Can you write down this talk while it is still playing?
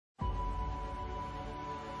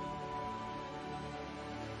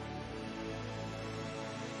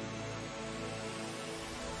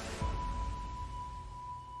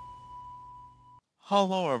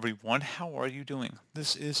Hello everyone, how are you doing?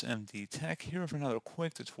 This is MD Tech here for another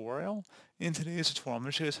quick tutorial. In today's tutorial, I'm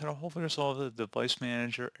going to show you guys how to hopefully resolve the device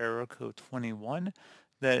manager error code 21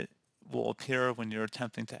 that will appear when you're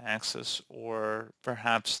attempting to access or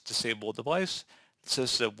perhaps disable a device. It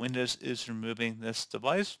says that Windows is removing this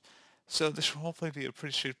device. So this should hopefully be a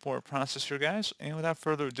pretty straightforward process here, guys. And without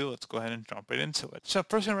further ado, let's go ahead and jump right into it. So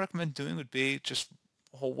first thing I recommend doing would be just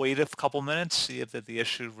we'll wait a couple minutes, see if the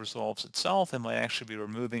issue resolves itself. It might actually be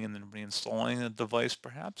removing and then reinstalling the device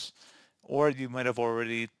perhaps. Or you might have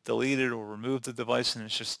already deleted or removed the device and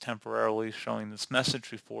it's just temporarily showing this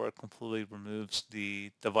message before it completely removes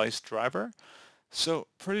the device driver. So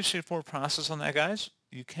pretty straightforward process on that, guys.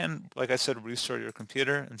 You can, like I said, restart your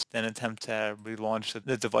computer and then attempt to relaunch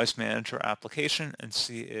the device manager application and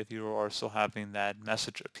see if you are still having that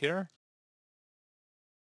message appear.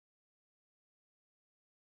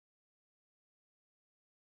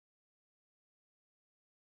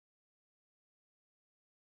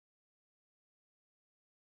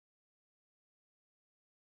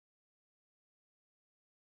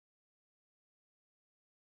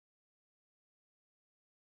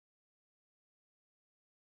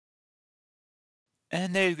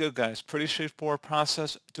 And there you go, guys. Pretty straightforward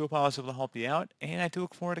process. I do hope I was able to help you out, and I do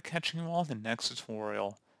look forward to catching you all in the next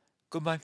tutorial. Goodbye.